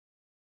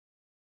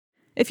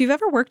If you've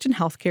ever worked in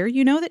healthcare,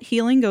 you know that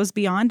healing goes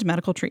beyond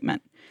medical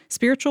treatment.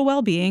 Spiritual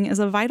well-being is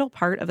a vital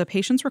part of a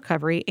patient's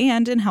recovery,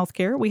 and in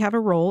healthcare, we have a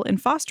role in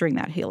fostering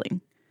that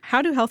healing.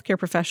 How do healthcare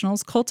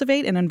professionals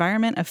cultivate an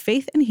environment of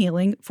faith and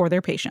healing for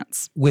their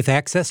patients? With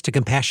access to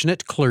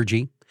compassionate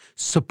clergy,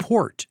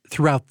 support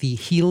throughout the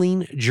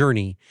healing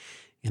journey,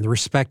 and the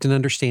respect and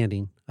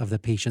understanding of the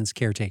patient's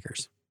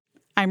caretakers.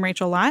 I'm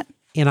Rachel Lott.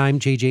 And I'm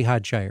J.J.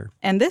 Hodshire.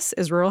 And this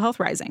is Rural Health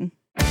Rising.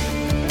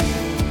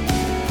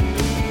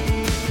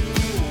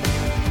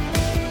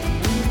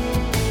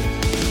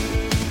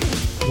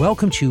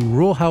 Welcome to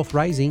Rural Health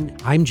Rising.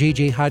 I'm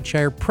J.J.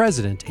 Hodshire,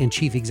 President and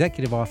Chief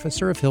Executive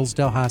Officer of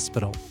Hillsdale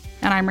Hospital.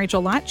 And I'm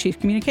Rachel Lott, Chief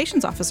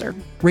Communications Officer.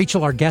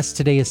 Rachel, our guest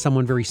today is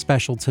someone very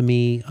special to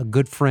me, a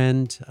good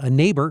friend, a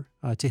neighbor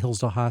to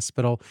Hillsdale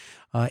Hospital,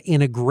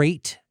 and a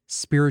great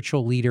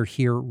spiritual leader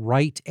here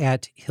right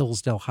at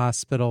Hillsdale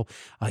Hospital.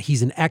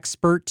 He's an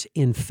expert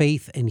in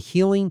faith and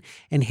healing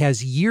and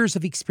has years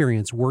of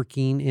experience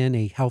working in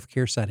a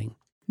healthcare setting.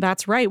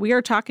 That's right. We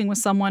are talking with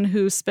someone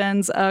who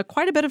spends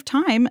quite a bit of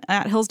time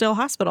at Hillsdale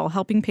Hospital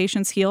helping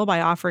patients heal by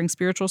offering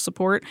spiritual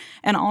support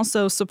and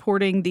also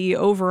supporting the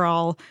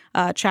overall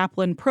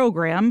chaplain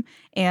program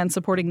and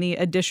supporting the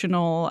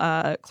additional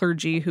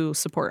clergy who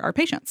support our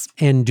patients.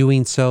 And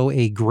doing so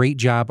a great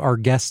job. Our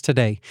guest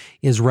today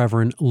is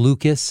Reverend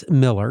Lucas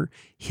Miller,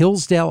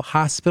 Hillsdale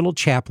Hospital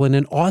chaplain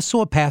and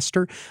also a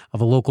pastor of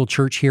a local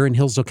church here in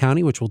Hillsdale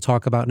County, which we'll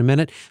talk about in a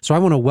minute. So I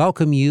want to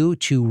welcome you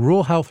to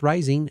Rural Health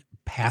Rising,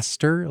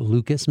 Pastor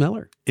Lucas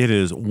Miller. It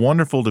is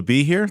wonderful to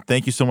be here.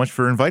 Thank you so much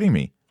for inviting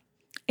me.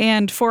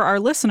 And for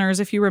our listeners,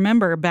 if you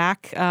remember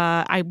back,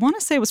 I want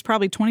to say it was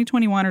probably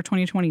 2021 or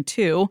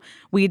 2022,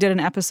 we did an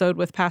episode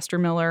with Pastor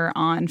Miller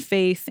on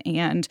faith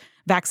and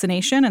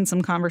vaccination and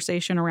some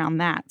conversation around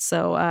that.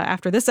 So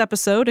after this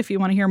episode, if you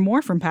want to hear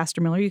more from Pastor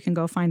Miller, you can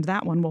go find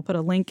that one. We'll put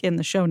a link in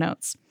the show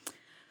notes.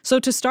 So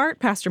to start,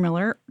 Pastor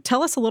Miller,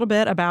 tell us a little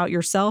bit about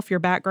yourself, your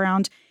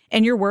background,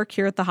 and your work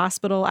here at the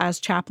hospital as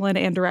chaplain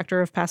and director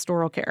of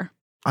pastoral care.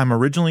 I'm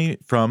originally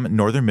from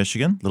northern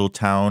Michigan, little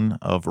town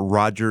of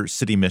Roger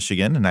City,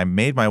 Michigan, and I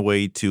made my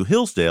way to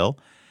Hillsdale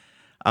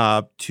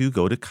to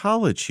go to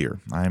college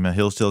here. I'm a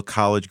Hillsdale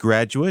College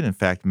graduate. In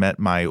fact, met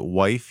my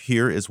wife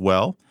here as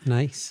well.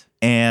 Nice.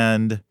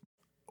 And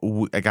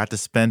I got to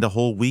spend a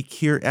whole week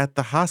here at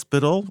the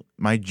hospital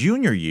my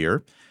junior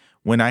year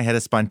when I had a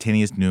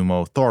spontaneous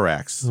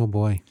pneumothorax. Oh,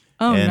 boy.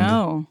 Oh, and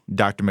no.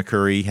 Dr.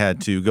 McCurry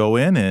had to go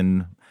in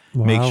and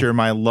make sure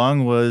my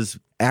lung was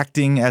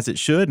acting as it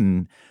should,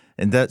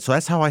 so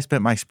that's how I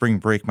spent my spring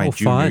break, my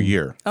junior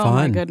year. Oh, fun.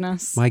 my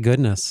goodness. My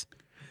goodness.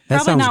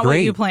 That Probably sounds not great.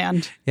 what you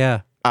planned.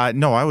 Yeah.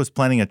 No, I was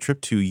planning a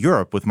trip to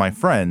Europe with my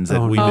friends.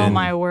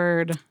 My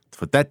word.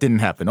 But that didn't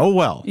happen. Oh,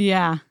 well.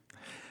 Yeah.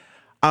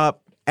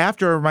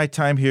 After my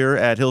time here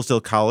at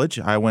Hillsdale College,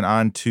 I went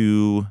on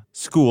to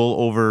school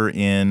over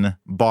in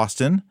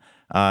Boston,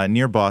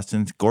 near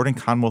Boston, Gordon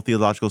Conwell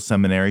Theological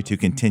Seminary, to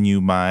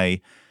continue my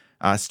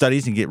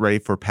studies and get ready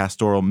for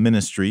pastoral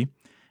ministry,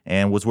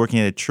 and was working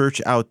at a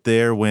church out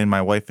there when my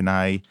wife and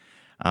I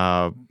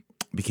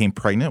became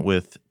pregnant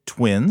with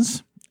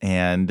twins.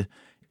 And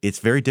it's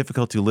very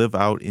difficult to live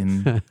out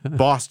in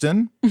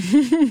Boston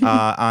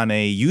on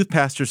a youth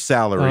pastor's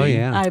salary. Oh,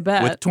 yeah. I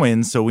bet. With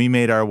twins. So we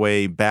made our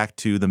way back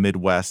to the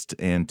Midwest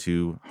and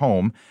to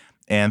home.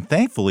 And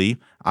thankfully,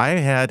 I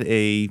had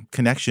a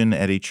connection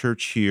at a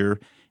church here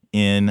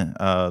in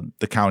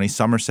the county,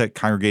 Somerset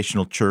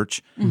Congregational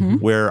Church,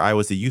 where I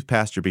was a youth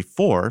pastor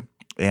before,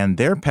 and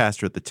their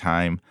pastor at the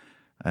time,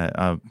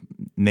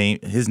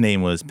 his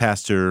name was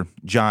Pastor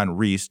John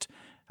Reist.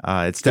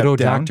 Good old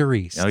Dr.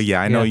 Reist. Oh,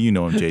 yeah, I know you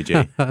know him,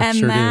 JJ. And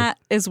Sure that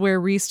is where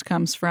Reist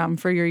comes from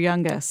for your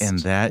youngest. And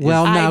that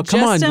Well, is... now,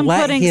 come on,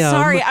 let him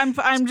Sorry, I'm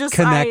just...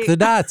 connect the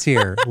dots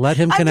here. Let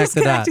him connect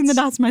the dots. I'm just connecting the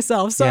dots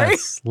myself, sorry.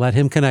 Yes, let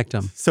him connect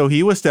them. So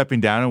he was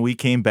stepping down, and we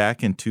came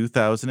back in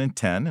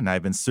 2010, and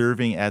I've been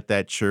serving at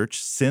that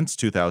church since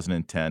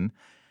 2010,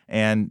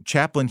 and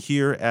chaplain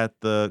here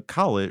at the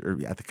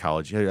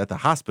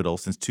hospital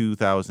since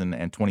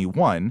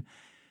 2021.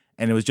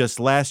 And it was just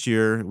last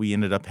year we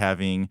ended up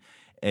having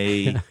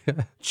a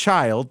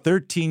child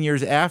 13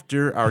 years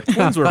after our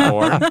twins were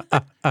born,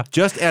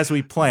 just as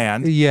we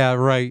planned. Yeah,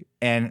 right.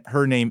 And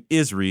her name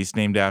is Reist,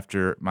 named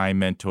after my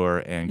mentor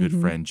and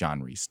good friend,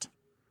 John Reist.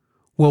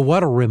 Well,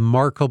 what a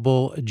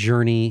remarkable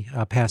journey,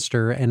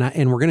 Pastor. And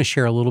we're going to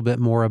share a little bit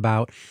more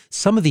about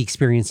some of the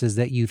experiences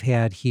that you've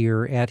had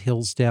here at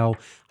Hillsdale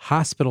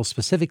Hospital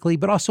specifically,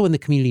 but also in the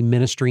community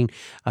ministering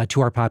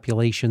to our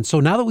population. So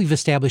now that we've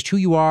established who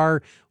you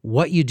are,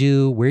 what you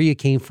do, where you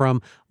came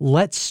from,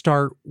 let's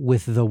start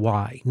with the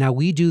why. Now,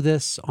 we do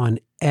this on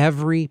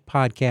every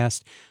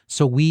podcast,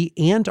 so we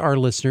and our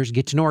listeners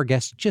get to know our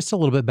guests just a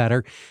little bit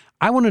better.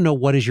 I want to know,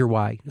 what is your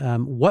why?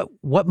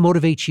 What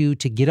motivates you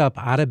to get up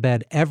out of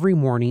bed every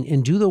morning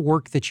and do the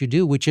work that you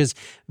do, which is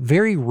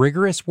very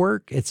rigorous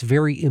work. It's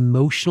very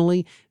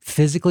emotionally,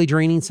 physically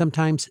draining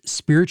sometimes,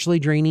 spiritually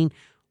draining.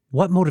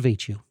 What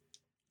motivates you?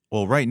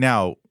 Well, right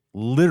now,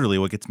 literally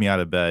what gets me out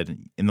of bed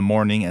in the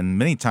morning and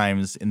many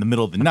times in the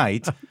middle of the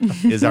night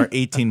is our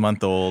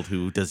 18-month-old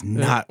who does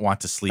not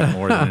want to sleep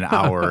more than an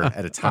hour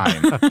at a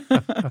time.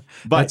 But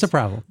That's a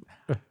problem.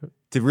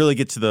 to really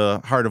get to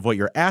the heart of what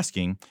you're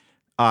asking,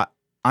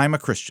 I'm a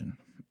Christian,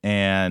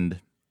 and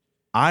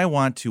I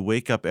want to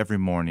wake up every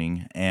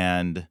morning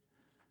and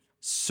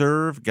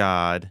serve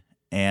God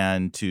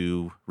and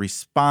to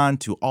respond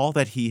to all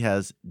that he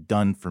has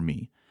done for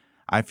me.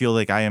 I feel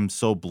like I am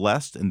so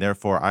blessed, and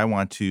therefore I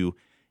want to,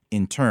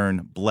 in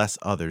turn, bless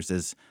others.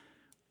 As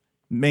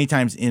many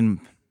times in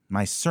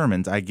my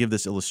sermons, I give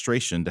this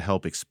illustration to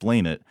help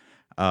explain it.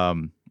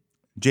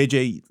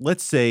 JJ,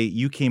 let's say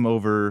you came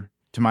over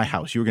to my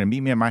house. You were going to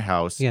meet me at my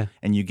house, Yeah.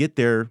 and you get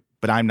there,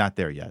 but I'm not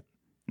there yet.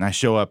 And I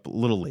show up a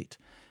little late.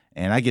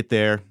 And I get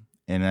there,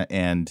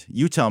 and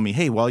you tell me,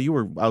 hey, while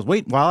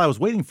I was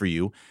waiting for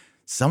you,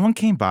 someone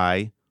came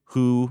by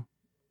who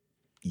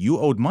you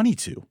owed money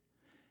to.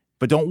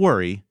 But don't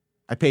worry,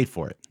 I paid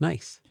for it.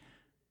 Nice.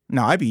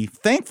 Now, I'd be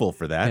thankful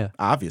for that, Yeah.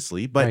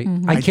 obviously, but Right.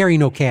 I carry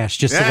no cash,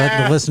 just to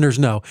let the listeners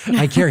know.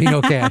 I carry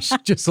no cash,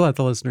 just to let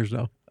the listeners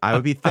know. I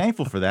would be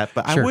thankful for that,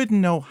 but Sure. I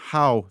wouldn't know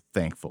how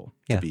thankful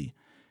Yeah. to be.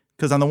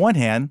 Because on the one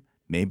hand,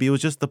 maybe it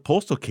was just the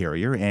postal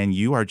carrier and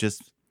you are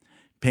just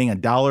paying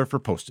 $1 for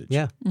postage.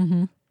 Yeah.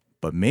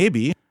 But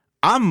maybe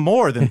I'm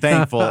more than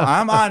thankful.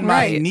 I'm on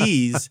my Right.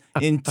 knees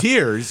in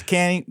tears,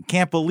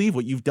 can't believe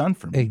what you've done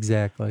for me.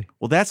 Exactly.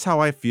 Well, that's how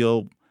I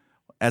feel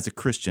as a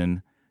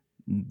Christian,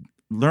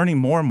 learning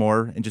more and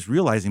more and just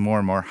realizing more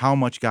and more how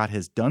much God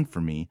has done for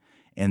me.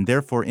 And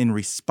therefore, in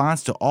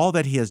response to all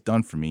that he has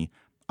done for me,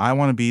 I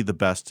want to be the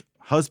best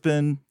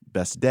husband,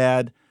 best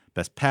dad,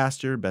 best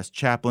pastor, best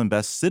chaplain,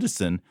 best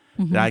citizen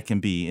that I can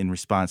be in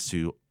response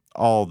to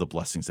all the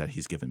blessings that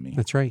he's given me.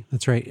 That's right.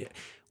 That's right.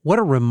 What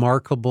a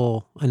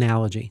remarkable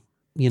analogy.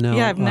 You know,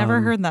 Yeah, I've never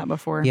heard that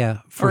before. Yeah.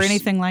 Or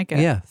anything like it.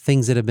 Yeah.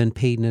 Things that have been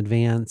paid in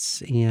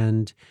advance,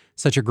 and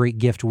such a great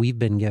gift we've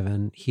been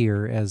given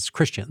here as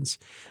Christians.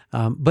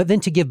 But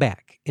then to give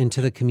back into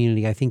the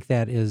community, I think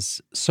that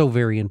is so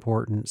very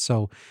important.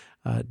 So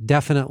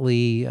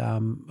definitely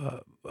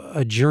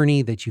a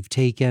journey that you've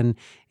taken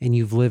and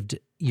you've lived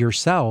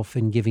yourself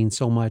in giving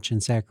so much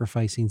and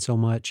sacrificing so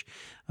much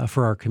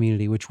for our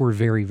community, which we're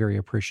very, very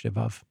appreciative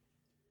of.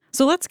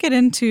 So let's get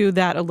into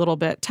that a little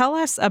bit. Tell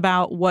us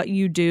about what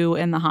you do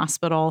in the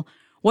hospital.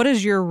 What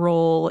is your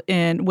role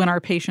in when our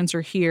patients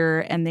are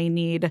here and they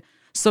need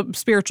some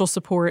spiritual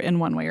support in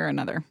one way or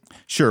another?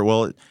 Sure.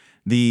 Well,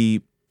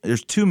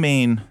 there's two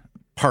main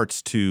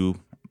parts to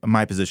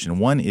my position.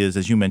 One is,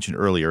 as you mentioned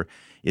earlier,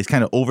 is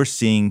kind of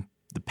overseeing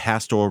the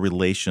pastoral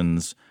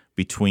relations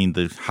between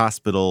the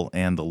hospital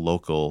and the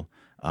local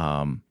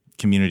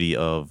community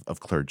of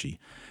clergy.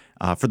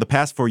 For the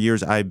past 4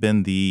 years, I've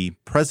been the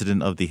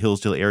president of the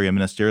Hillsdale Area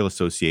Ministerial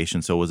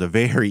Association, so it was a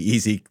very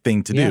easy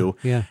thing to do.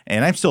 Yeah.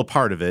 And I'm still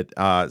part of it,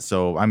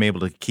 so I'm able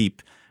to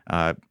keep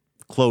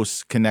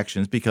close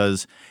connections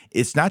because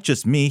it's not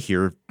just me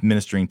here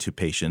ministering to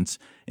patients.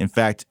 In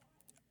fact,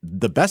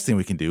 the best thing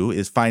we can do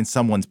is find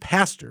someone's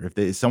pastor.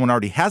 If someone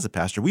already has a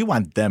pastor, we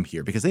want them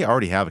here because they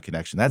already have a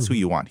connection. That's who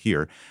you want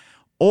here.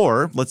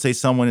 Or let's say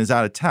someone is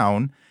out of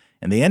town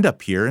and they end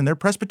up here and they're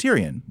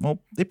Presbyterian. Well,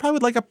 they probably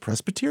would like a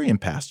Presbyterian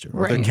pastor.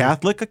 Or if they're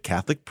Catholic, a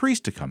Catholic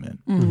priest to come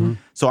in.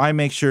 So I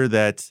make sure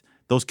that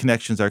those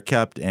connections are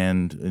kept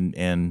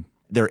and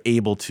they're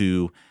able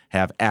to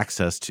have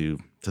access to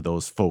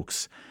those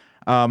folks.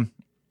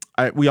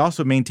 We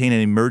also maintain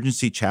an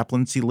emergency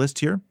chaplaincy list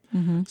here.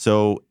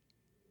 So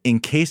in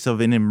case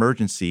of an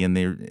emergency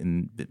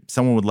and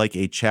someone would like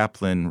a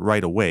chaplain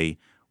right away,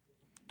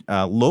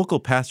 local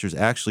pastors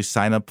actually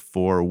sign up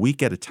for a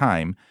week at a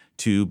time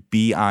to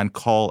be on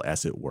call,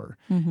 as it were,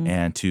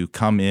 and to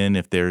come in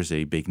if there's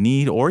a big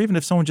need, or even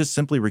if someone just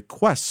simply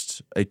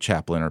requests a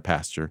chaplain or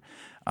pastor,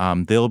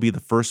 they'll be the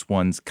first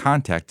ones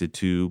contacted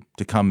to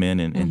come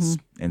in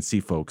and see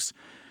folks.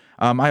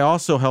 I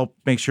also help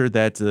make sure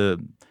that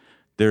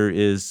there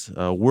is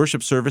a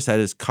worship service that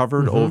is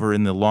covered over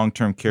in the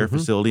long-term care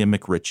facility in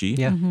McRitchie.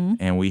 Yeah.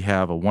 And we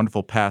have a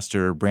wonderful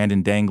pastor,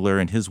 Brandon Dangler,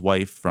 and his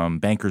wife from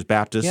Bankers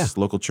Baptist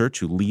local church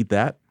who lead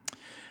that.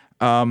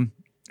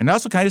 And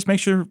also kind of just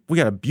make sure we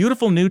got a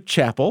beautiful new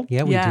chapel.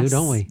 Yeah, we do,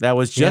 don't we? That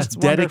was just It's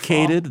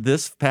dedicated wonderful.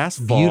 this past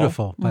fall.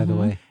 Beautiful, by the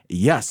way.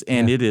 Yes,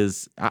 and it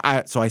is.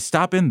 So I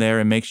stop in there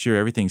and make sure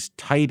everything's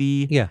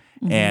tidy. Yeah.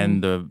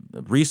 And the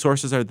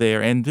resources are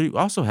there. And we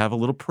also have a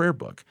little prayer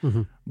book,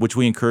 which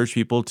we encourage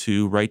people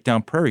to write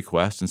down prayer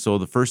requests. And so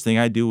the first thing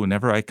I do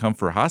whenever I come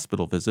for a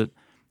hospital visit,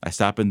 I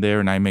stop in there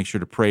and I make sure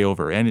to pray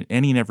over any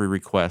and every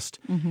request,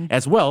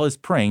 as well as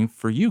praying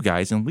for you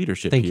guys in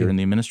leadership Thank here you. in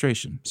the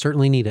administration.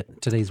 Certainly need it in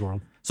today's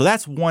world. So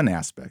that's one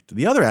aspect.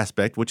 The other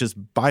aspect, which is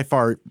by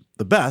far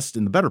the best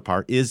and the better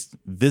part, is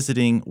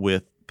visiting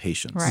with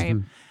patients. Right.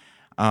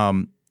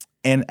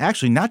 And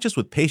actually, not just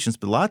with patients,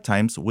 but a lot of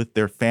times with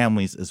their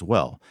families as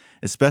well,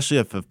 especially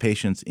if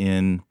patients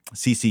in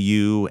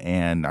CCU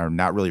and are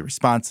not really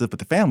responsive, but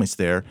the family's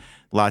there.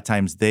 A lot of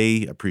times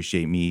they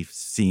appreciate me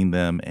seeing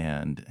them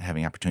and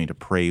having opportunity to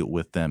pray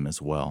with them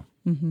as well.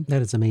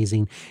 That is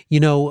amazing. You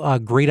know, a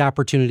great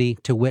opportunity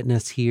to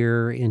witness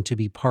here and to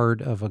be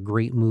part of a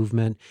great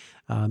movement.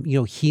 You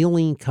know,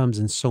 healing comes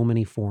in so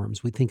many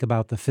forms. We think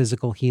about the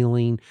physical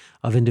healing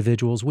of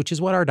individuals, which is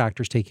what our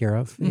doctors take care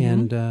of,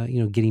 and,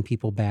 you know, getting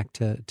people back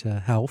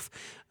to health,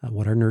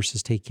 what our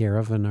nurses take care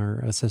of and our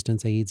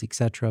assistants, aides, et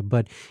cetera.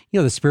 But, you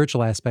know, the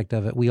spiritual aspect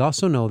of it, we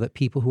also know that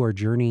people who are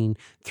journeying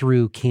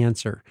through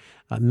cancer,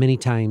 many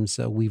times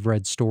we've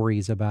read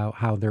stories about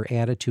how their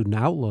attitude and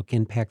outlook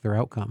impact their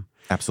outcome.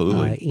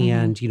 Absolutely.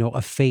 And, you know,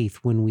 a faith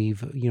when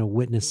we've, you know,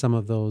 witnessed some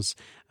of those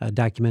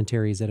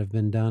documentaries that have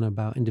been done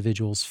about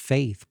individuals'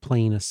 faith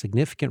playing a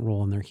significant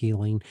role in their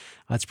healing.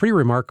 It's pretty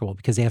remarkable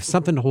because they have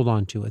something to hold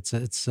on to. It's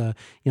you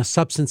know,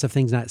 substance of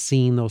things not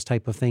seen, those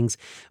type of things.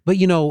 But,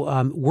 you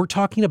know, we're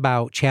talking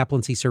about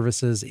chaplaincy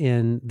services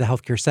in the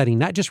healthcare setting,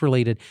 not just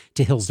related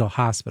to Hillsdale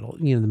Hospital.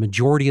 You know, the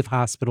majority of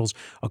hospitals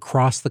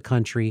across the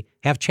country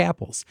have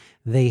chapels.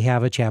 They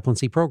have a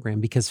chaplaincy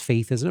program because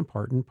faith is an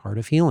important part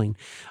of healing.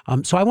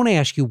 So I want to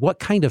ask you, what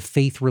kind of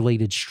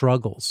faith-related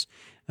struggles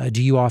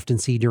do you often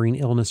see during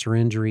illness or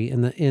injury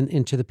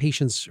into the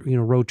patient's, you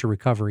know, road to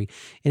recovery?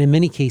 And in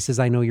many cases,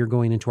 I know you're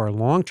going into our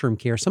long-term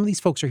care. Some of these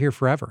folks are here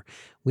forever.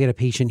 We had a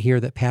patient here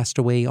that passed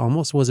away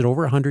almost, was it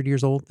over 100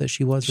 years old that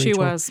she was, Rachel? She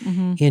was.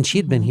 And she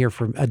had been here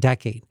for a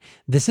decade.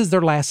 This is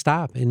their last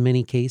stop in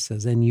many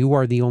cases, and you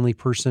are the only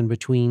person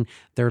between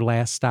their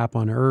last stop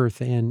on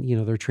earth and, you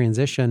know, their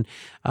transition.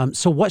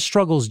 So what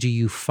struggles do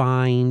you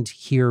find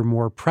here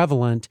more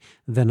prevalent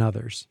than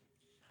others?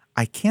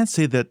 I can't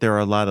say that there are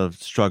a lot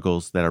of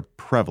struggles that are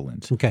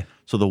prevalent. Okay.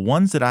 So the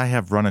ones that I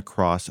have run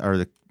across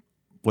are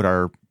what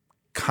are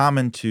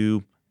common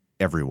to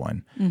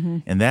everyone.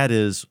 And that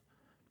is,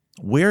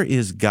 where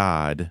is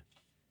God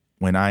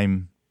when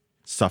I'm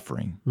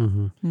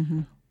suffering?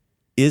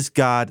 Is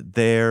God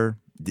there?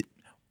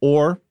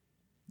 Or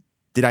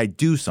did I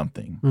do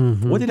something?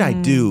 What did I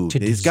do?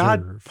 Is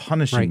God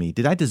punishing me?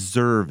 Did I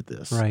deserve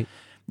this? Right.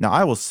 Now,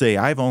 I will say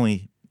I've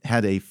only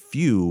had a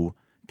few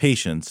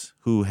patients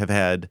who have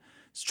had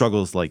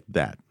struggles like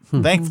that.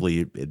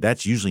 Thankfully,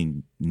 that's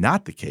usually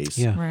not the case.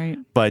 Yeah. Right.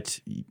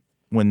 But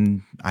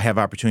when I have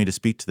opportunity to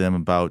speak to them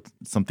about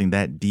something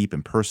that deep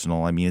and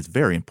personal, I mean, it's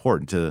very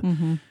important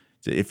to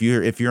if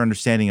your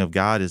understanding of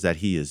God is that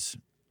He is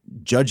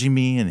judging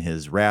me and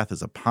His wrath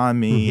is upon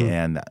me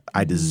and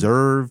I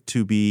deserve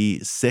to be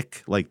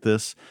sick like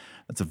this,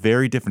 that's a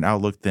very different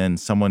outlook than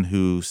someone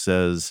who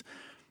says,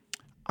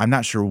 I'm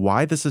not sure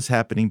why this is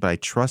happening, but I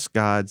trust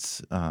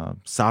God's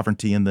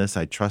sovereignty in this.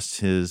 I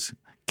trust His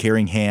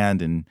caring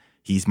hand, and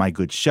He's my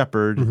good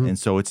shepherd. And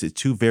so it's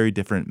two very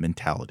different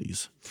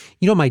mentalities.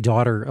 You know, my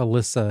daughter,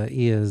 Alyssa,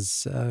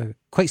 is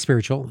quite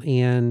spiritual,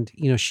 and,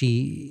 you know,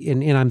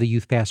 and I'm the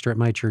youth pastor at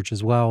my church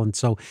as well. And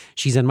so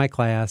she's in my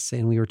class,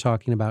 and we were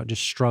talking about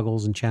just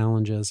struggles and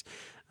challenges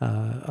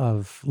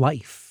of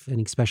life,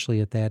 and especially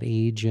at that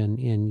age and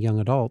in young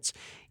adults.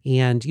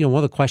 And, you know,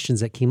 one of the questions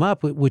that came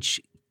up,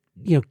 which,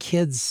 you know,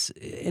 kids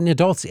and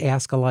adults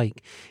ask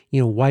alike,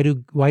 you know, why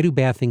do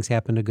bad things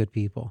happen to good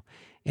people?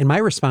 And my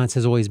response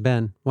has always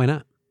been, why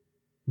not?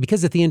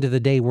 Because at the end of the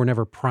day, we're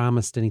never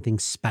promised anything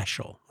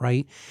special,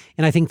 right?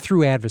 And I think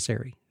through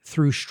adversity,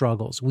 through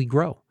struggles, we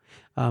grow.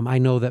 I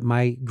know that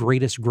my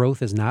greatest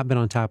growth has not been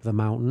on top of the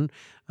mountain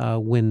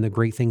when the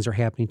great things are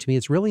happening to me.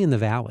 It's really in the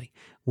valley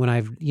when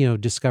I've, you know,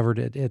 discovered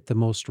it at the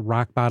most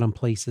rock bottom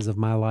places of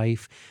my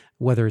life,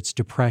 whether it's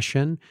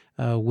depression,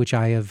 which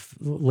I have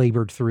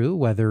labored through,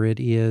 whether it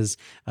is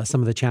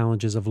some of the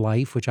challenges of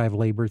life, which I've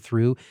labored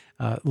through,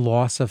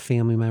 loss of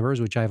family members,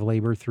 which I've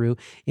labored through.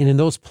 And in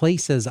those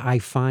places, I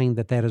find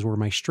that is where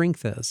my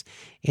strength is.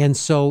 And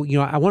so, you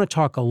know, I want to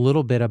talk a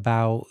little bit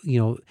about, you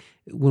know,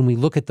 when we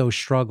look at those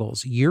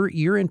struggles, you're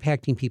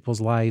impacting people's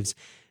lives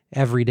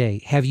every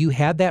day. Have you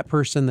had that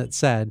person that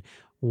said,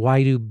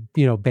 why do,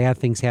 you know, bad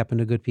things happen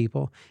to good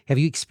people? Have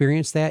you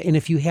experienced that? And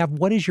if you have,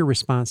 what is your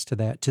response to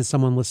that, to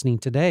someone listening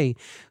today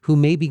who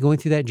may be going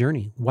through that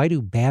journey? Why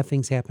do bad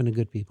things happen to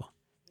good people?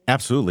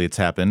 Absolutely, it's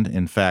happened.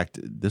 In fact,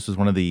 this was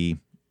one of the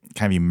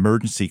kind of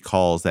emergency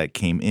calls that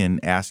came in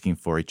asking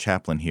for a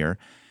chaplain here.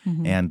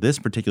 And this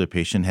particular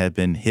patient had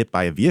been hit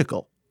by a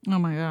vehicle. Oh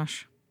my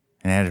gosh.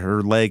 And had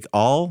her leg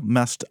all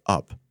messed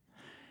up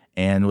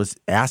and was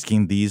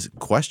asking these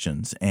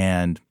questions.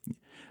 And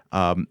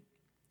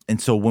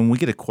so when I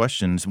get a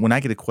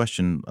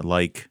question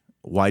like,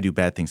 why do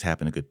bad things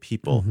happen to good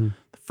people?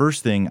 The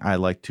first thing I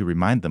like to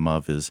remind them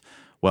of is,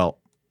 well,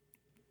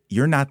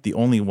 you're not the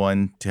only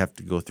one to have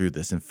to go through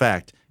this. In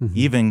fact,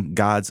 even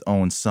God's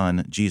own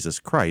son, Jesus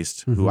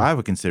Christ, who I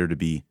would consider to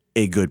be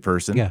a good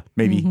person,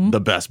 maybe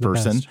the best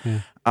person,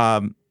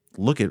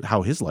 look at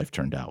how his life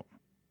turned out.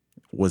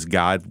 Was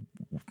God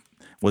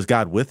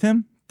with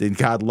him? Did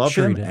God love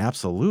him?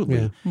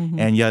 Absolutely.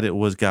 And yet it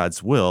was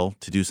God's will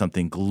to do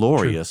something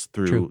glorious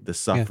through the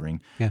suffering.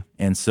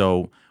 And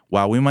so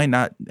while we might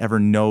not ever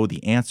know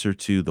the answer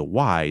to the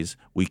whys,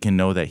 we can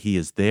know that He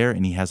is there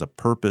and He has a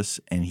purpose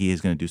and He is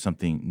going to do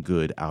something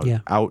good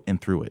out and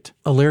through it.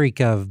 A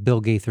lyric of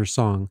Bill Gaither's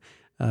song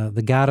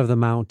the God of the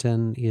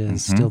mountain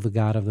is still the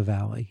God of the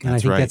valley. And I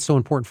think that's so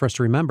important for us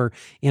to remember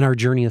in our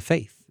journey of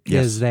faith.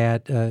 Is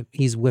that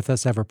he's with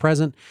us ever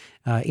present.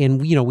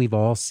 And, we've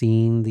all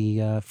seen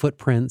the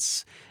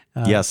footprints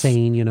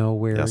saying,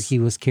 where he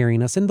was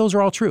carrying us. And those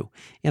are all true.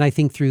 And I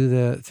think through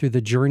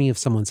the journey of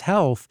someone's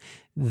health,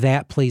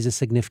 that plays a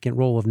significant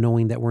role of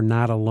knowing that we're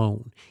not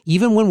alone.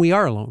 Even when we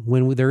are alone,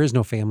 when there is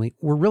no family,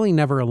 we're really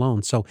never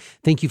alone. So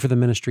thank you for the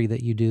ministry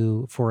that you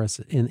do for us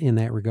in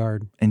that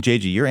regard. And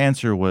JG, your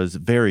answer was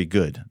very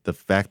good. The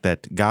fact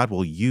that God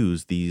will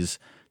use these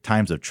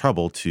times of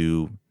trouble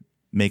to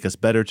make us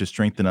better, to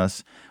strengthen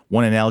us.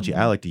 One analogy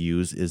I like to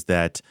use is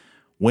that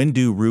when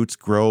do roots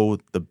grow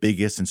the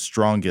biggest and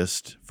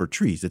strongest for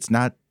trees? It's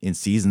not in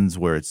seasons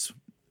where it's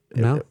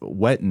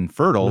wet and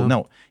fertile.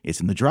 No, it's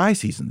in the dry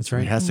seasons. That's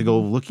right. It has to go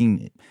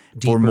looking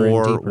for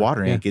more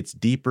water, and it gets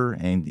deeper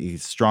and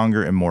it's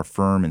stronger and more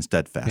firm and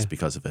steadfast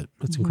because of it.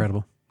 That's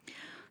incredible.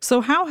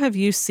 So how have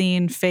you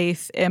seen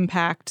faith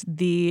impact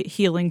the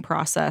healing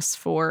process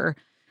for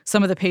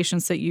some of the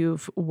patients that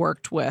you've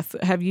worked with?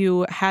 Have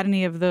you had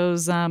any of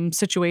those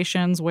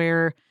situations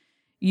where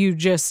you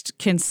just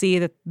can see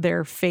that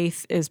their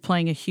faith is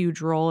playing a huge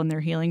role in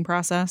their healing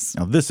process?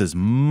 Now, this is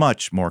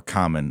much more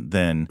common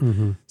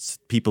than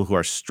people who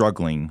are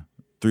struggling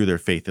through their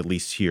faith, at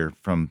least here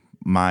from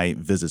my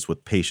visits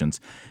with patients.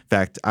 In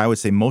fact, I would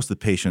say most of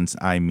the patients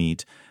I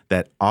meet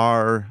that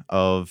are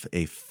of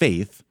a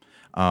faith,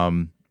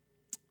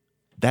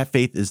 that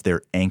faith is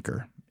their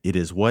anchor. It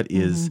is what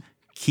is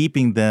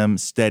keeping them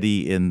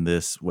steady in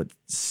this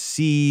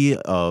sea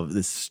of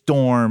this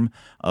storm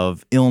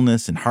of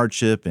illness and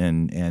hardship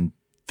and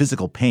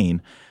physical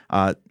pain.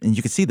 And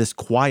you can see this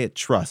quiet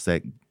trust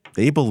that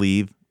they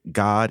believe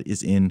God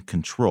is in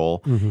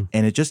control.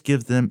 And it just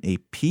gives them a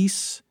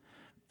peace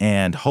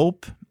and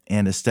hope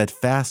and a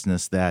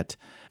steadfastness that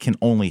can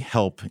only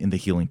help in the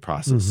healing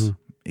process.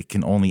 It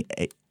can only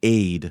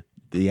aid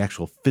the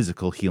actual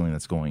physical healing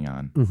that's going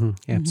on.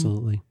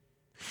 Absolutely.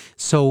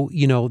 So,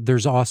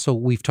 there's also,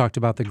 we've talked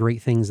about the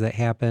great things that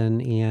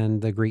happen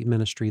and the great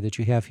ministry that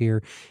you have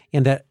here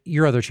and that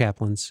your other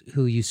chaplains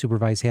who you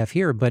supervise have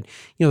here. But,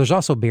 there's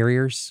also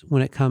barriers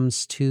when it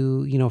comes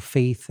to,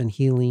 faith and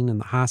healing in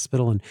the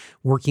hospital and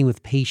working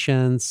with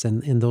patients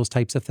and those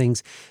types of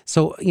things.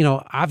 So,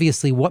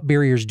 obviously, what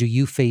barriers do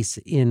you face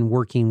in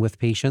working with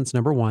patients,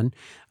 number one?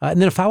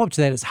 And then a follow-up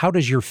to that is, how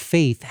does your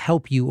faith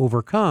help you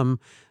overcome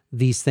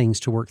these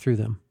things to work through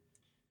them?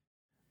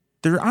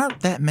 There aren't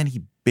that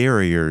many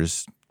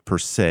barriers per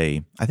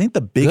se. I think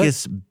the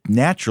biggest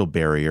natural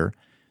barrier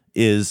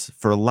is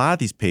for a lot of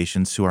these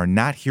patients who are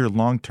not here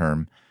long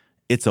term,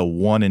 it's a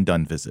one and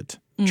done visit.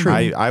 True.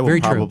 I will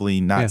Very probably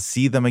true. not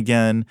see them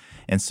again.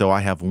 And so I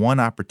have one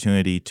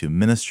opportunity to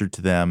minister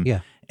to them.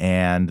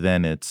 And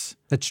then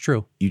that's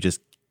true. You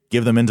just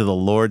give them into the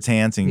Lord's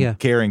hands and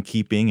care and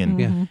keeping.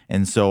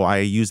 And so I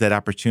use that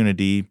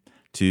opportunity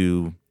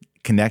to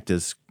connect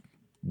as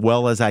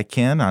well as I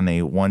can on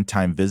a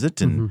one-time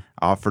visit and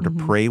offer to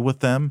pray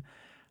with them.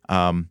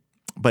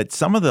 But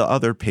some of the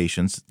other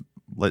patients,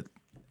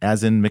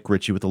 as in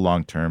McRitchie with the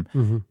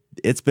long-term,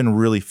 it's been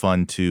really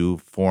fun to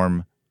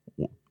form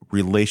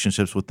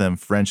relationships with them,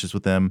 friendships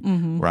with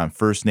them. We're on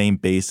first-name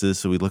basis,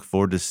 so we look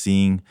forward to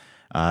seeing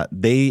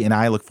they and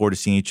I look forward to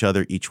seeing each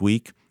other each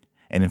week.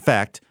 And in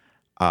fact,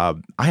 I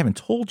haven't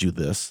told you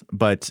this,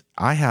 but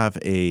I have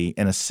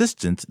an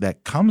assistant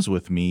that comes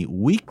with me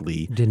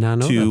weekly to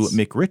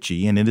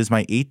McRitchie, and it is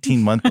my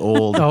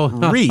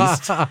 18-month-old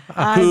Reese.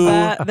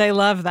 I bet they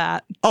love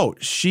that. Oh,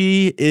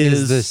 she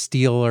is the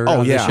stealer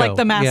of the show. Like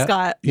the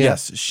mascot.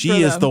 Yes,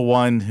 she is the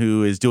one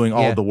who is doing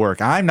all the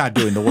work. I'm not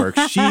doing the work.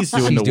 She's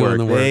doing the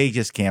work. They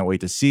just can't wait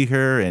to see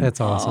her. And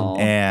that's awesome.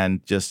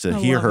 And just to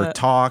hear her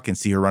talk and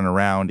see her run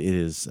around, it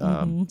is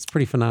it's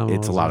pretty phenomenal.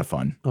 It's a lot of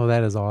fun. Oh,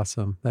 that is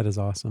awesome. That is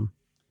awesome.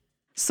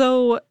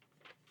 So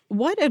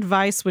what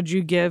advice would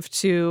you give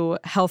to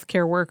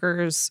healthcare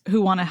workers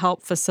who want to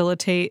help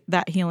facilitate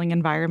that healing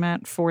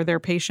environment for their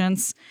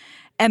patients?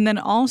 And then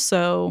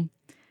also,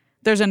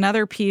 there's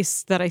another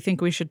piece that I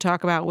think we should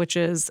talk about, which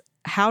is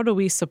how do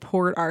we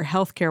support our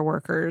healthcare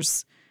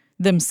workers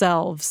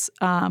themselves?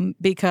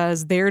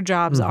 Because their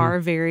jobs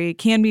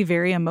can be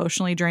very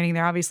emotionally draining.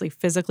 They're obviously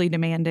physically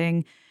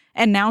demanding.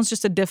 And now it's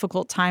just a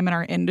difficult time in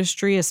our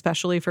industry,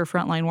 especially for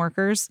frontline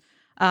workers.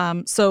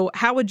 So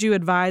how would you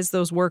advise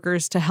those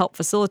workers to help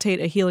facilitate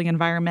a healing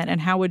environment,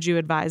 and how would you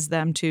advise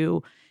them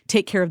to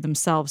take care of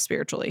themselves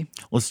spiritually?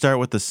 Let's start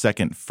with the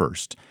second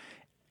first.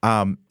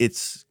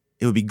 It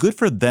would be good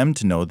for them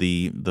to know,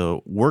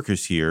 the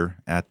workers here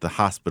at the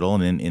hospital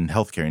and in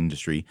healthcare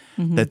industry,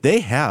 that they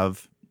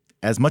have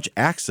as much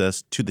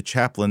access to the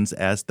chaplains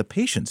as the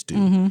patients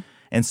do.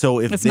 And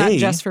so if it's not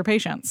just for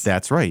patients.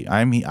 That's right.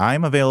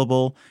 I'm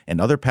available, and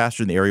other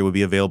pastors in the area would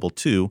be available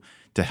too,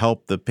 to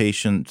help the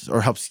patients,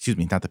 or help,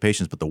 not the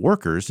patients, but the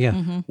workers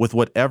with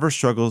whatever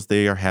struggles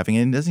they are having.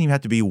 And it doesn't even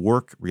have to be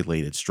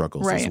work-related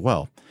struggles as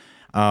well.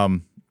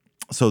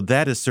 So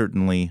that is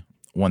certainly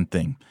one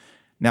thing.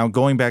 Now,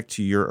 going back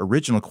to your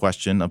original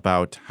question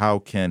about how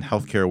can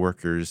healthcare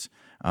workers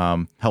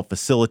help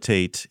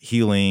facilitate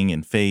healing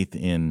and faith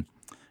in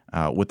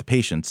with the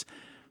patients.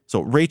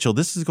 So, Rachel,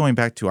 this is going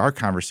back to our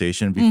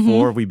conversation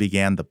before we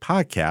began the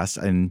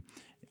podcast, and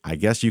I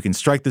guess you can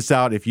strike this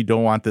out if you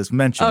don't want this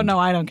mentioned. Oh, no,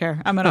 I don't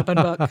care. I'm an open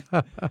book.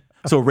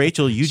 So,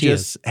 Rachel, you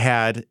just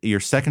had your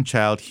second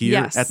child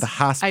here at the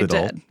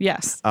hospital. I did,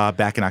 yes.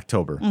 Back in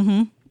October.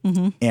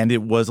 And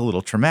it was a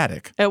little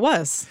traumatic. It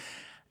was.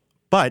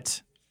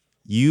 But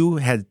you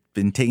had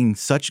been taking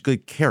such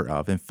good care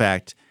of. In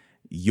fact,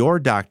 your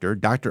doctor,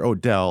 Dr.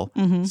 Odell,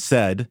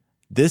 said,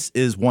 this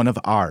is one of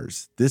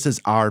ours. This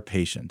is our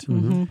patient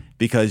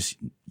because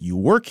you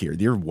work here.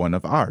 You're one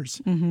of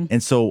ours.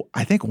 And so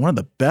I think one of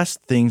the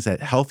best things that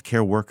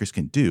healthcare workers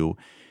can do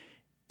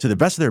to the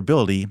best of their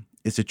ability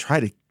is to try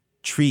to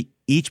treat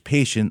each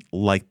patient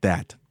like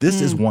that. This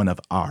is one of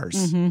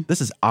ours. This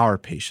is our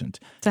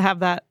patient. To have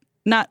that,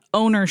 not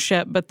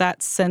ownership, but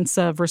that sense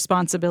of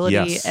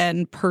responsibility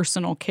and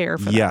personal care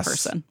for that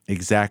person.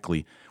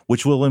 Exactly.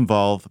 Which will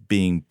involve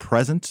being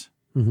present,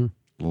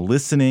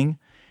 listening.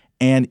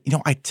 And,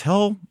 I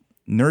tell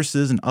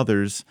nurses and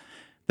others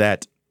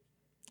that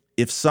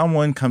if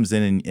someone comes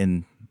in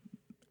and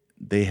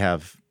they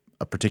have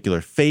a particular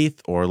faith,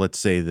 or let's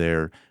say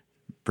they're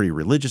pretty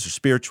religious or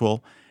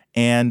spiritual,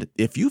 and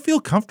if you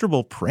feel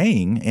comfortable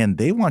praying and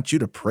they want you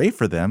to pray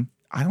for them,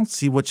 I don't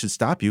see what should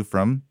stop you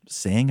from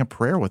saying a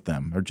prayer with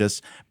them or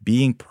just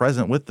being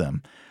present with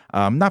them.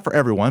 Not for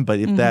everyone, but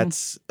if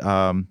that's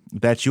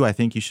you, I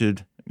think you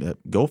should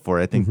go for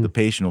it. I think the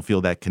patient will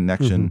feel that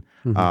connection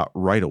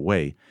right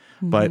away.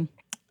 But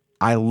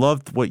I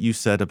loved what you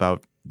said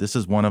about this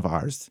is one of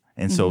ours.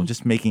 And so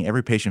just making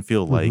every patient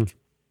feel like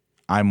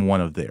I'm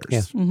one of theirs.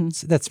 Yeah,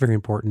 so that's very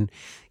important.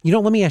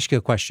 Let me ask you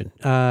a question.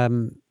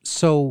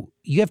 So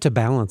you have to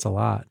balance a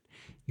lot.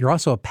 You're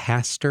also a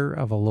pastor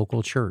of a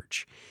local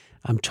church.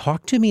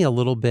 Talk to me a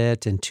little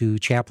bit, and to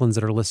chaplains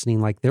that are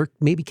listening, like they're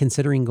maybe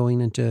considering going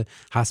into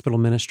hospital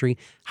ministry.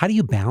 How do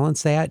you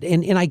balance that?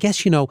 And I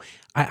guess,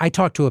 I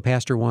talked to a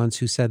pastor once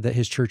who said that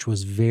his church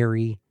was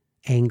very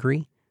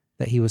angry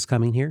that he was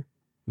coming here.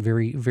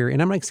 Very, very,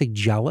 and I'm not going to say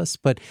jealous,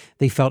 but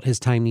they felt his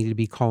time needed to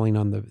be calling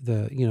on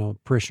the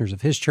parishioners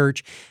of his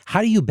church.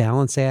 How do you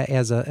balance that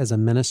as a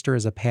minister,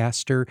 as a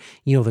pastor,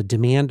 the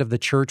demand of the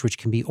church, which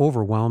can be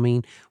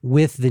overwhelming,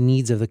 with the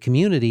needs of the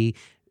community,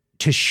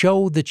 to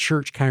show the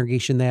church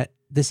congregation that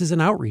this is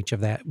an outreach of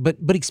that? But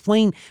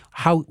explain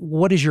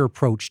what is your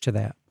approach to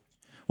that?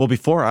 Well,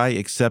 before I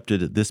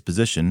accepted this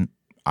position,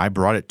 I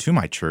brought it to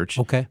my church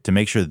to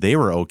make sure they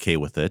were okay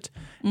with it,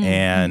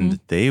 and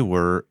they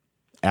were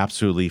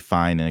absolutely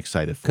fine and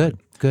excited for it.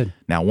 Good.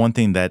 Now, one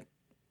thing that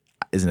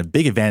is a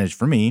big advantage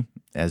for me,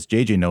 as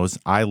JJ knows,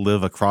 I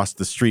live across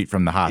the street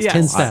from the hospital.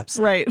 10 steps.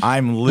 Right.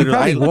 I'm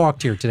literally you probably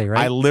walked here today,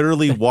 right? I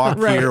literally walk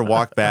here,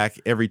 walk back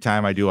every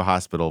time I do a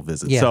hospital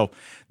visit. Yeah. So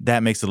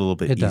that makes it a little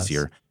bit It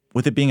easier. does.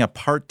 With it being a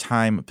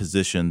part-time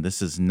position,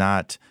 this is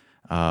not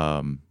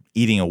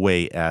eating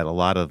away at a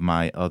lot of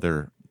my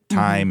other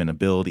time and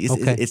ability.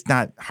 It's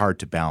not hard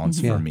to balance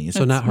for me.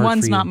 So not hard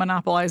One's for you. not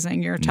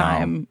monopolizing your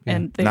time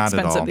and the not at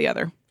expense all. of the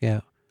other.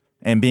 Yeah.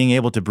 And being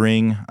able to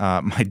bring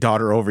my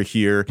daughter over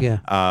here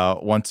Yeah.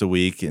 once a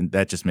week, and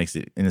that just makes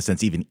it, in a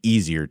sense, even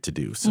easier to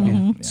do.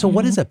 So, So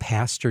what does a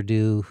pastor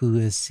do who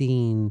has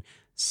seen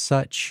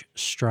such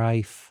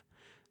strife,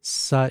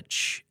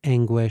 such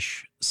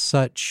anguish,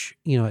 such,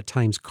 at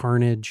times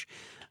carnage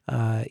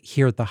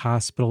here at the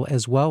hospital,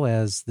 as well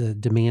as the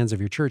demands of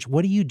your church?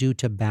 What do you do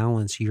to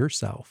balance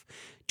yourself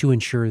to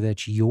ensure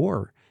that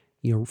you're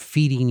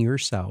feeding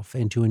yourself,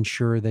 and to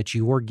ensure that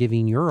you're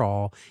giving your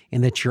all,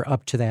 and that you're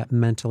up to that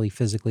mentally,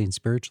 physically, and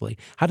spiritually?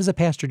 How does a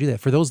pastor do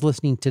that? For those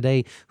listening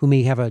today who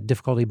may have a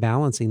difficulty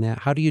balancing that,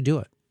 how do you do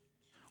it?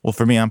 Well,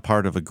 for me, I'm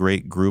part of a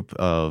great group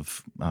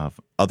of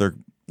other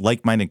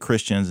like-minded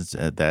Christians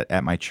that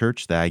at my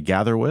church that I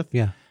gather with.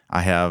 Yeah.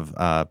 I have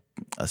a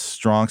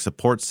strong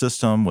support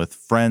system with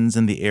friends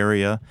in the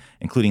area,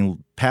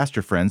 including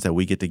pastor friends that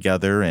we get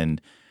together,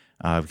 and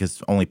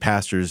because only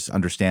pastors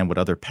understand what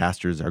other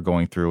pastors are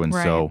going through. And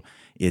so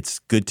it's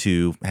good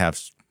to have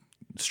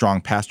strong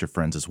pastor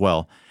friends as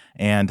well.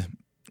 And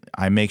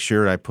I make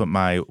sure I put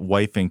my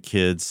wife and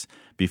kids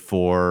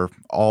before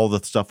all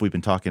the stuff we've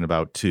been talking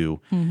about too.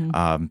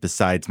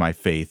 Besides my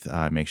faith,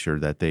 I make sure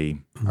that they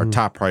are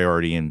top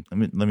priority. And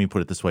let me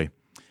put it this way.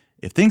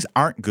 If things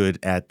aren't good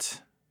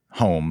at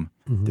home,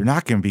 they're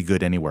not going to be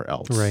good anywhere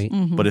else. Right.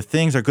 But if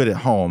things are good at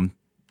home,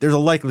 there's a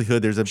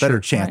likelihood, there's a better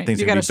chance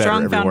things are going to be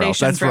better everywhere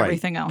else. You got a strong foundation That's for right.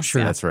 everything else.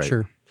 Sure, That's right.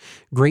 Sure.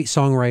 Great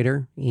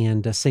songwriter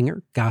and a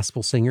singer,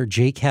 gospel singer,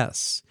 Jake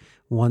Hess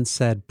once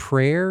said,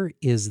 "Prayer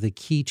is the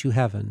key to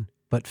heaven,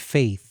 but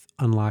faith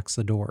unlocks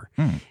the door."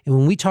 And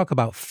when we talk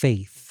about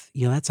faith,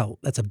 that's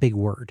a big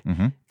word.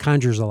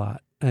 Conjures a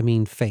lot. I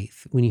mean,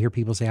 faith. When you hear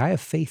people say, "I have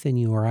faith in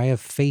you," or "I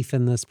have faith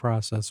in this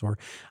process," or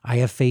 "I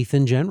have faith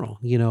in general,"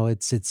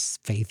 it's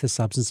faith, the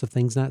substance of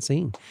things not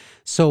seen.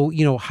 So,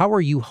 how are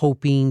you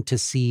hoping to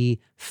see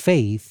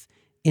faith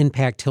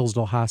impact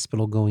Hillsdale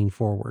Hospital going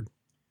forward?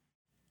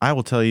 I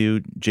will tell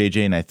you,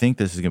 JJ, and I think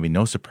this is going to be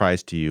no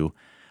surprise to you,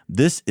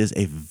 this is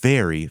a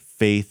very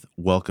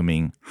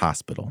faith-welcoming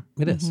hospital.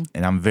 It is.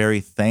 And I'm very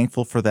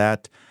thankful for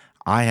that.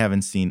 I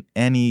haven't seen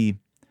anyone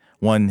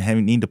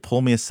need to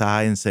pull me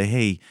aside and say,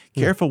 "Hey,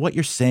 careful what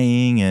you're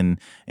saying,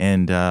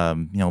 and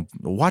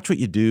watch what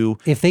you do."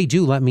 If they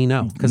do, let me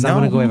know, because I'm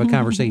going to go have a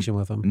conversation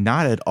with them.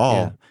 Not at all.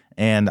 Yeah.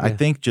 And I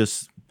think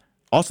just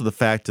also the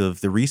fact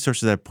of the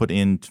resources I put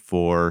in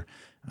for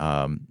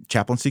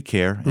chaplaincy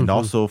care and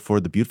also for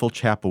the beautiful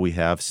chapel we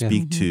have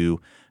speak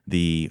to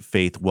the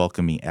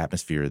faith-welcoming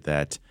atmosphere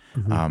that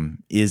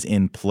is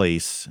in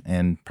place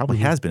and probably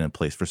has been in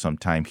place for some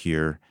time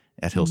here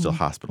at Hillsdale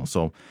Hospital.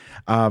 So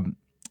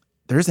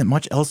there isn't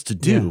much else to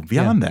do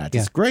beyond that.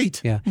 It's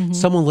great. Yeah.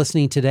 Someone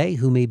listening today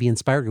who may be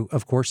inspired,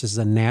 of course, this is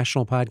a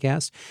national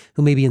podcast,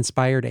 who may be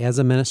inspired as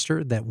a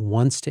minister that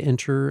wants to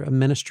enter a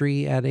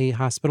ministry at a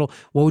hospital,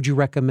 what would you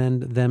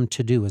recommend them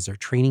to do? Is there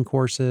training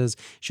courses?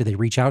 Should they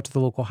reach out to the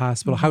local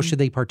hospital? How should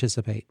they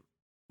participate?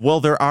 Well,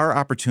 there are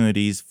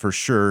opportunities for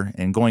sure,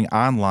 and going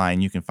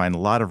online, you can find a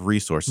lot of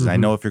resources. I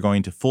know if you're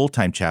going to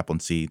full-time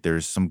chaplaincy,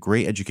 there's some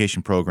great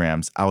education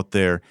programs out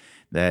there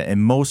that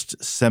in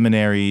most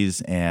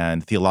seminaries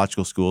and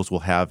theological schools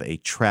will have a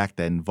track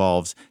that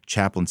involves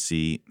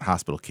chaplaincy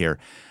hospital care.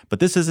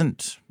 But this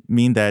doesn't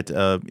mean that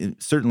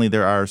certainly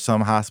there are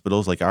some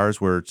hospitals like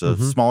ours where it's a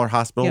smaller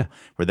hospital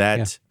where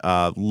that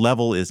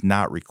level is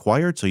not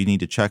required. So you need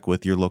to check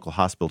with your local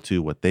hospital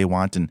too what they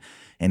want. And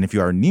if you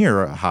are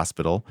near a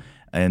hospital,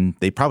 and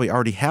they probably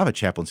already have a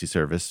chaplaincy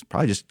service,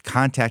 probably just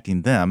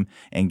contacting them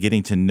and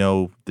getting to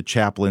know the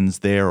chaplains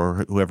there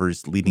or whoever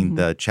is leading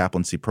the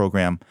chaplaincy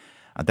program,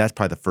 that's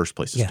probably the first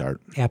place to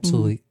start.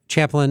 Absolutely.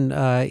 Chaplain,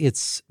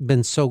 it's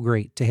been so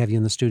great to have you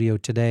in the studio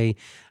today.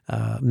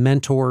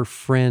 Mentor,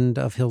 friend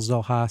of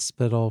Hillsdale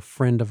Hospital,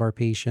 friend of our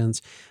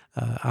patients,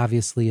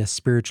 obviously a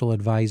spiritual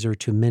advisor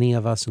to many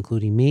of us,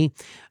 including me.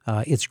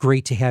 It's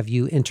great to have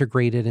you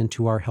integrated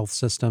into our health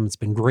system. It's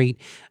been great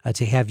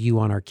to have you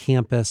on our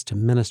campus to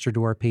minister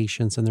to our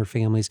patients and their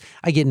families.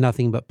 I get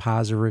nothing but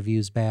positive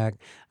reviews back.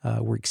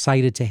 We're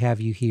excited to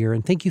have you here.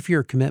 And thank you for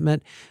your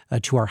commitment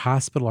to our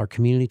hospital, our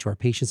community, to our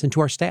patients, and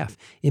to our staff.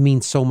 It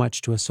means so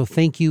much to us. So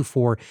thank you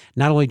for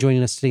not only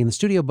joining us today in the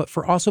studio, but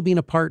for also being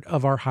a part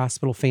of our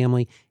hospital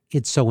family.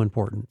 It's so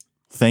important.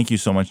 Thank you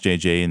so much,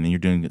 JJ, and you're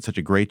doing such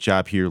a great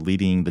job here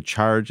leading the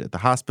charge at the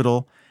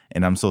hospital,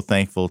 and I'm so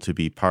thankful to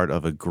be part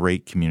of a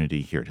great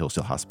community here at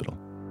Hillsdale Hospital.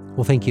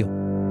 Well, thank you.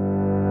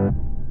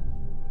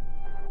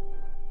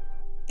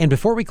 And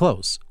before we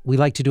close, we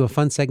like to do a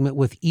fun segment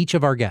with each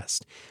of our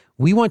guests.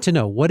 We want to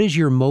know, what is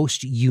your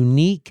most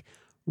unique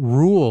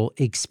rural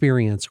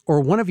experience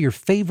or one of your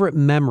favorite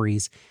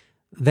memories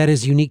that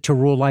is unique to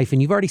rural life?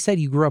 And you've already said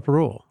you grew up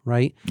rural,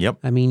 right? Yep.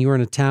 I mean, you were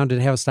in a town, did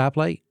it have a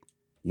stoplight?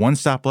 One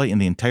stoplight in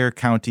the entire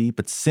county,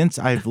 but since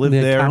I've lived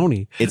there,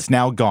 it's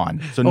now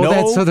gone.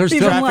 So there's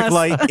traffic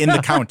light in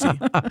the county.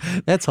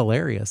 That's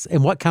hilarious.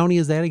 And what county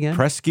is that again?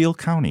 Presque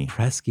County.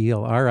 Presque.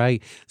 All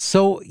right.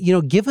 So,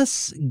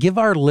 give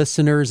our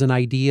listeners an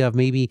idea of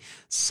maybe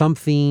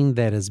something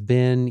that has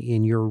been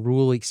in your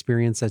rural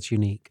experience that's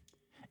unique.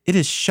 It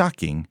is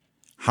shocking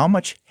how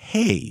much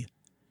hay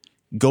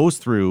goes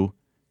through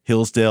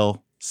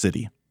Hillsdale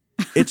City.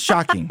 It's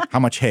shocking how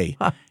much hay.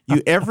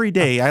 Every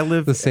day I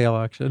live... The sale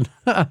auction.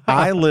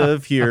 I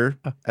live here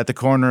at the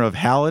corner of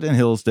Hallett and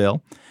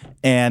Hillsdale,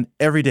 and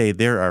every day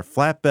there are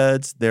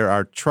flatbeds, there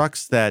are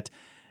trucks that...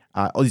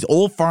 all these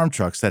old farm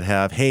trucks that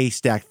have hay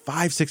stacked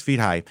 5-6 feet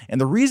high.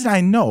 And the reason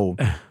I know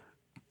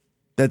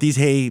that these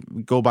hay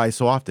go by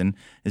so often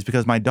is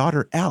because my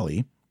daughter,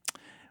 Allie,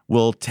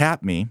 will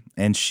tap me,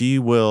 and she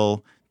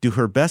will do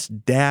her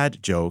best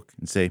dad joke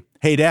and say,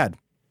 "Hey, Dad."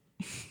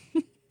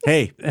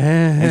 Hey,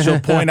 and she'll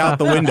point out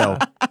the window.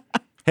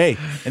 Hey,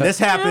 and this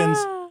happens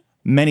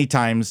many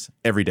times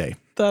every day.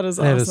 That is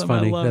awesome. That is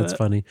funny. That's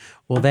funny.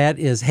 Well, that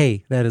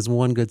is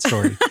one good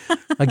story.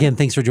 Again,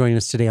 thanks for joining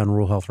us today on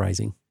Rural Health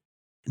Rising.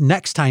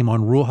 Next time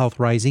on Rural Health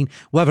Rising,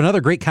 we'll have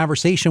another great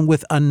conversation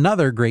with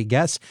another great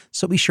guest,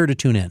 so be sure to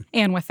tune in.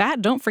 And with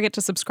that, don't forget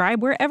to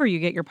subscribe wherever you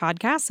get your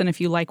podcasts. And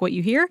if you like what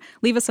you hear,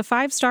 leave us a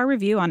 5-star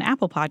review on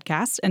Apple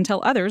Podcasts and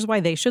tell others why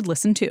they should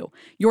listen too.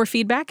 Your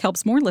feedback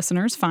helps more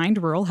listeners find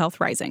Rural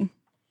Health Rising.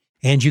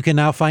 And you can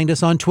now find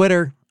us on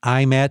Twitter.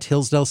 I'm at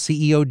Hillsdale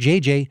CEO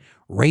JJ.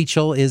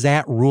 Rachel is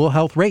at Rural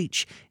Health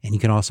Rach. And you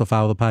can also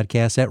follow the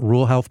podcast at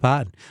Rural Health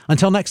Pod.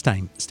 Until next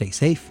time, stay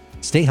safe,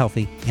 stay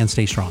healthy, and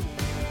stay strong.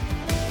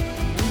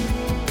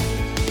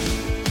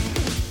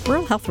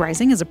 Rural Health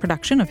Rising is a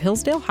production of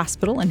Hillsdale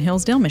Hospital in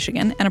Hillsdale,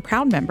 Michigan, and a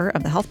proud member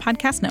of the Health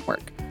Podcast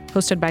Network.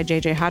 Hosted by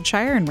JJ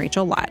Hodshire and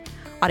Rachel Lott.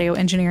 Audio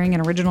engineering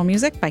and original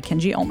music by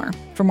Kenji Ulmer.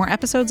 For more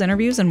episodes,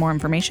 interviews, and more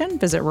information,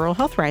 visit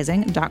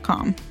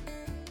ruralhealthrising.com.